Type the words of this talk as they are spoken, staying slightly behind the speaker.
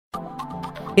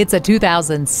It's a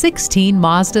 2016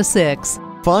 Mazda 6.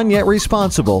 Fun yet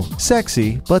responsible,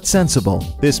 sexy but sensible.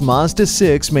 This Mazda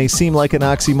 6 may seem like an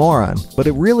oxymoron, but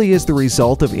it really is the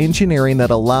result of engineering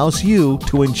that allows you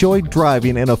to enjoy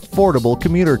driving an affordable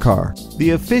commuter car.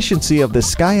 The efficiency of the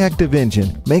Skyactiv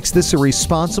engine makes this a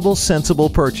responsible, sensible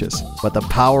purchase, but the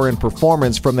power and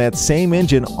performance from that same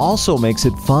engine also makes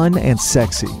it fun and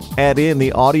sexy. Add in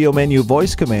the audio menu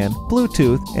voice command,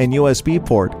 Bluetooth, and USB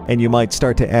port, and you might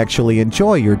start to actually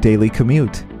enjoy your daily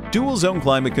commute. Dual zone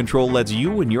climate control lets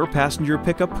you and your passenger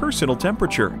pick a personal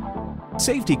temperature.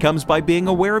 Safety comes by being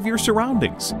aware of your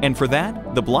surroundings, and for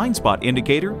that, the blind spot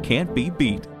indicator can't be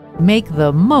beat. Make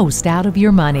the most out of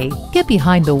your money. Get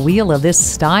behind the wheel of this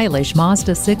stylish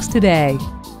Mazda 6 today.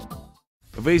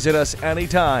 Visit us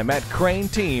anytime at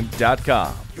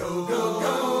crainteam.com. Go, go,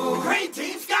 go.